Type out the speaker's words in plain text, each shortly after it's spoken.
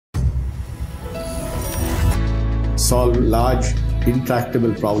solve large,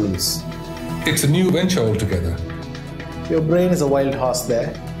 intractable problems. It's a new venture altogether. Your brain is a wild horse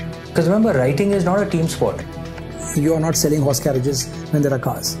there. Because remember, writing is not a team sport. You are not selling horse carriages when there are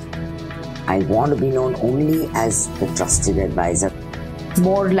cars. I want to be known only as the trusted advisor.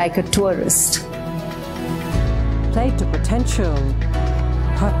 More like a tourist. Play to Potential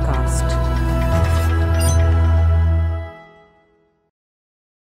podcast.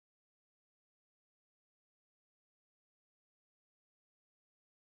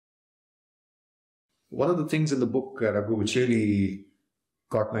 One of the things in the book, Raghu, which really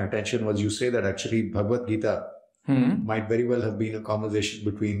caught my attention was you say that actually Bhagwad Gita might very well have been a conversation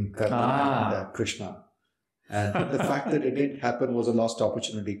between Karna and Krishna. And the fact that it didn't happen was a lost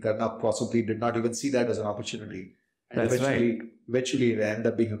opportunity. Karna possibly did not even see that as an opportunity. And eventually it ended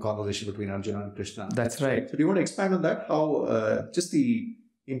up being a conversation between Arjuna and Krishna. That's right. So do you want to expand on that? How, just the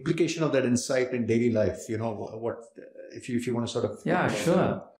implication of that insight in daily life, what if you want to sort of... Yeah,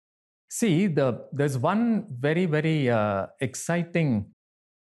 sure. See, there's one very, very exciting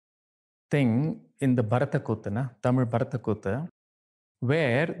thing in the Bharata Kota, Tamil Bharata Kota,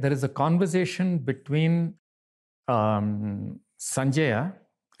 where there is a conversation between Sanjaya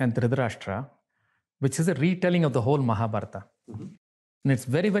and Dhritarashtra, which is a retelling of the whole Mahabharata. Mm-hmm. And it's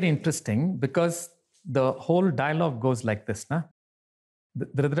very, very interesting because the whole dialogue goes like this.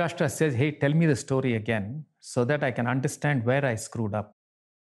 Dhritarashtra says, hey, tell me the story again so that I can understand where I screwed up.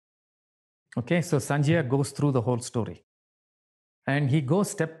 Okay, so Sanjaya goes through the whole story. And he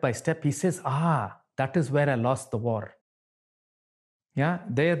goes step by step. He says, that is where I lost the war. Yeah,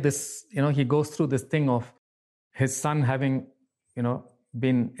 he goes through this thing of his son having,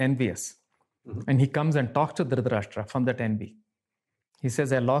 been envious. Mm-hmm. And he comes and talks to Dhritarashtra from that envy. He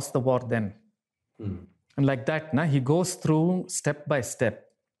says, I lost the war then. Mm-hmm. And like that, he goes through step by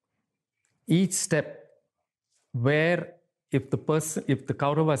step. Each step where if the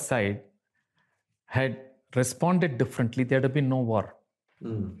Kaurava side had responded differently, there would have been no war.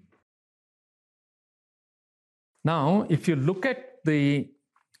 Mm. Now, if you look at the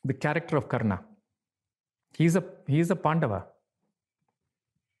character of Karna, he's a Pandava,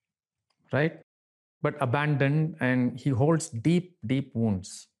 right? But abandoned, and he holds deep, deep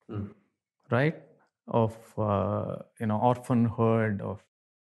wounds, right? Of orphanhood, of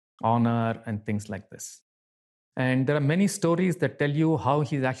honor, and things like this. And there are many stories that tell you how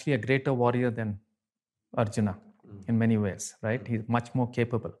he's actually a greater warrior than Arjuna in many ways, right? He's much more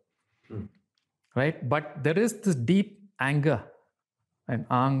capable, right? But there is this deep anger and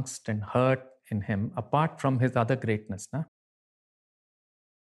angst and hurt in him apart from his other greatness.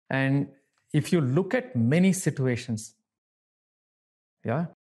 And if you look at many situations,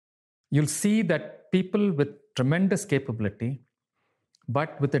 you'll see that people with tremendous capability,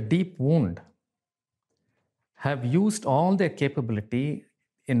 but with a deep wound, have used all their capability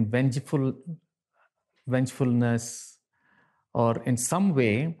in vengefulness, or in some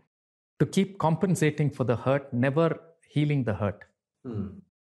way to keep compensating for the hurt, never healing the hurt.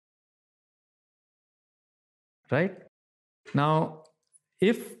 Right? Now,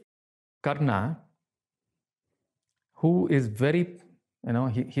 if Karna, who is very,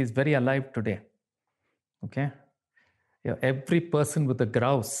 he's very alive today, okay? Every person with a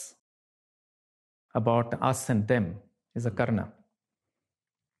grouse about us and them is a Karna.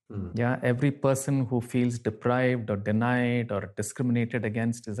 Yeah, every person who feels deprived or denied or discriminated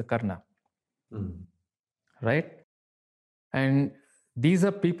against is a Karna. Right? And these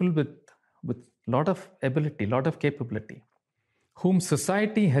are people with lot of ability, lot of capability, whom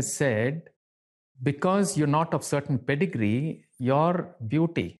society has said, because you're not of certain pedigree, your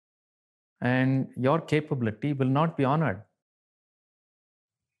beauty and your capability will not be honored.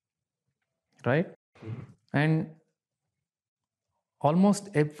 Right? And almost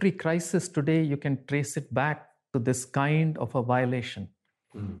every crisis today, you can trace it back to this kind of a violation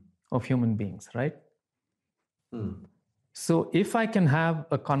of human beings, right? So if I can have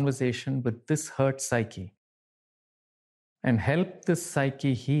a conversation with this hurt psyche and help this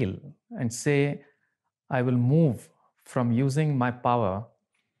psyche heal and say, I will move from using my power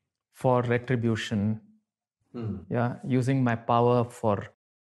for retribution, using my power for,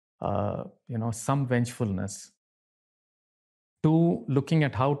 some vengefulness, to looking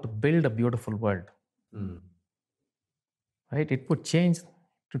at how to build a beautiful world. Right? It would change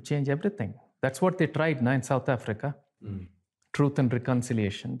everything. That's what they tried in South Africa. Truth and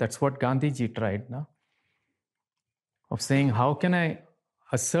reconciliation. That's what Gandhiji tried now. Of saying, how can I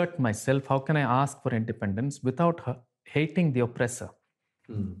assert myself? How can I ask for independence without hating the oppressor?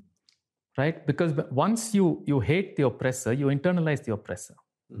 Right? Because once you hate the oppressor, you internalize the oppressor.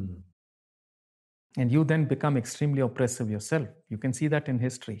 And you then become extremely oppressive yourself. You can see that in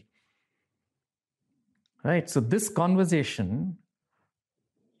history. Right? So this conversation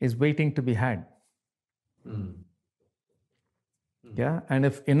is waiting to be had. Yeah? And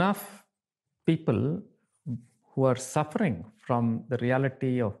if enough people who are suffering from the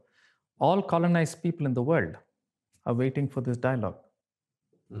reality of all colonized people in the world are waiting for this dialogue.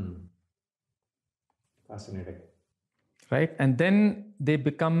 Fascinating. Right? And then they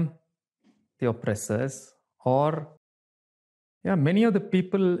become the oppressors, or many of the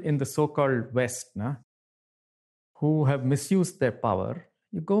people in the so-called West who have misused their power,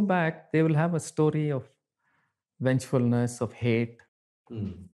 you go back, they will have a story of vengefulness, of hate.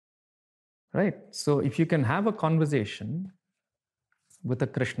 Right? So if you can have a conversation with a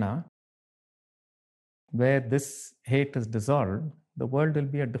Krishna where this hate is dissolved, the world will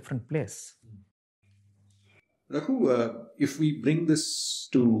be a different place. Raghu, if we bring this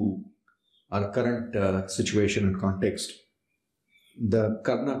to our current situation and context, the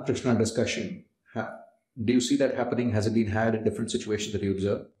Karna Krishna discussion, do you see that happening? Has it been had in different situations that you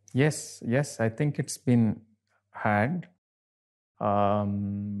observe? Yes, I think it's been had. For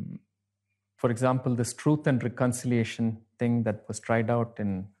example, this truth and reconciliation thing that was tried out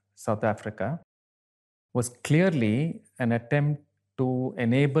in South Africa was clearly an attempt to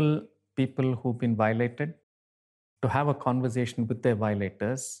enable people who've been violated to have a conversation with their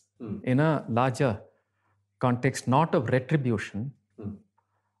violators in a larger context, not of retribution,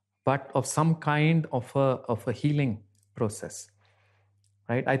 but of some kind of a healing process.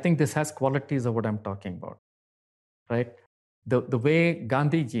 Right? I think this has qualities of what I'm talking about. Right? The way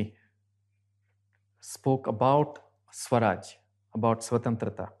Gandhiji spoke about Swaraj, about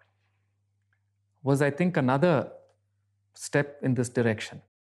Swatantrata, was, I think, another step in this direction.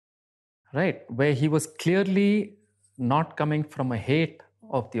 Right? Where he was clearly not coming from a hate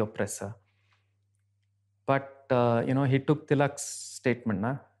of the oppressor, but he took Tilak's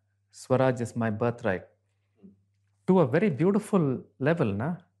statement, Swaraj is my birthright, to a very beautiful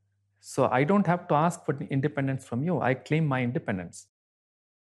level. So I don't have to ask for independence from you. I claim my independence.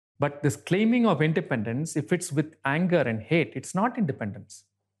 But this claiming of independence, if it's with anger and hate, it's not independence.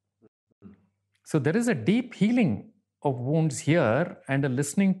 So there is a deep healing of wounds here, and a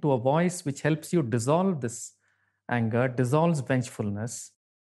listening to a voice which helps you dissolve this anger, dissolves vengefulness,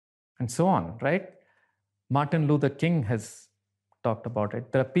 and so on, right? Martin Luther King has talked about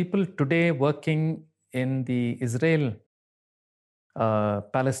it. There are people today working in the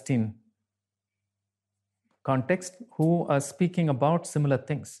Israel-Palestine context who are speaking about similar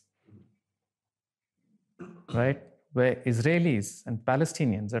things, right? Where Israelis and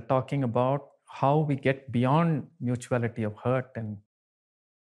Palestinians are talking about how we get beyond mutuality of hurt and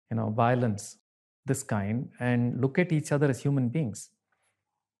violence, this kind, and look at each other as human beings.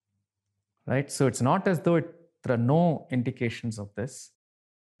 Right? So it's not as though there are no indications of this,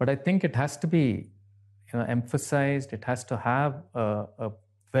 but I think it has to be emphasized. It has to have a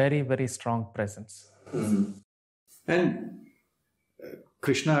very, very strong presence. And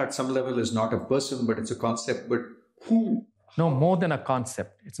Krishna at some level is not a person, but it's a concept. But who? No, more than a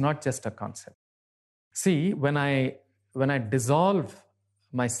concept. It's not just a concept. See, when I dissolve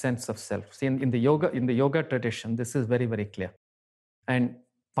my sense of self, see, in the yoga tradition, this is very, very clear. And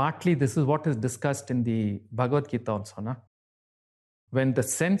partly this is what is discussed in the Bhagwad Gita also. When the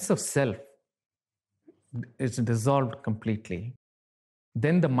sense of self is dissolved completely,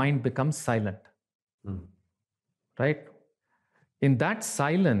 then the mind becomes silent. Right? In that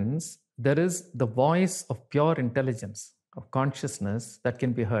silence, there is the voice of pure intelligence, of consciousness that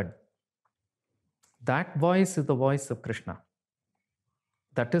can be heard. That voice is the voice of Krishna.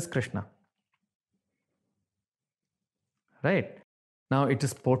 That is Krishna. Right? Now, it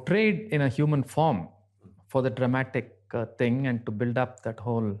is portrayed in a human form for the dramatic thing and to build up that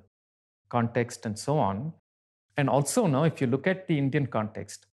whole context and so on. And also now, if you look at the Indian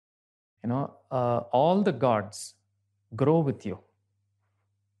context, all the gods grow with you.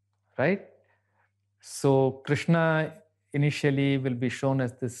 Right? So Krishna initially will be shown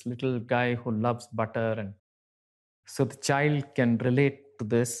as this little guy who loves butter, and so the child can relate to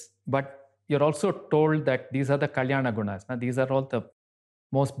this. But you're also told that these are the Kalyana Gunas. Now, these are all the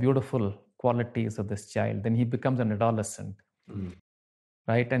most beautiful qualities of this child. Then he becomes an adolescent,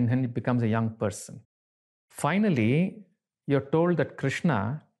 right? And then he becomes a young person. Finally, you're told that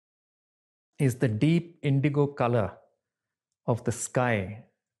Krishna is the deep indigo color of the sky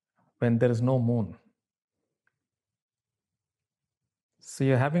when there is no moon. So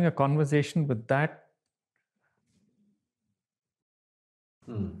you're having a conversation with that,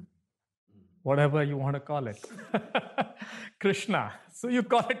 whatever you want to call it, Krishna. So you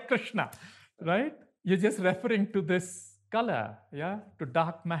call it Krishna, right? You're just referring to this color, yeah, to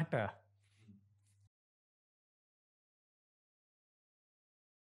dark matter.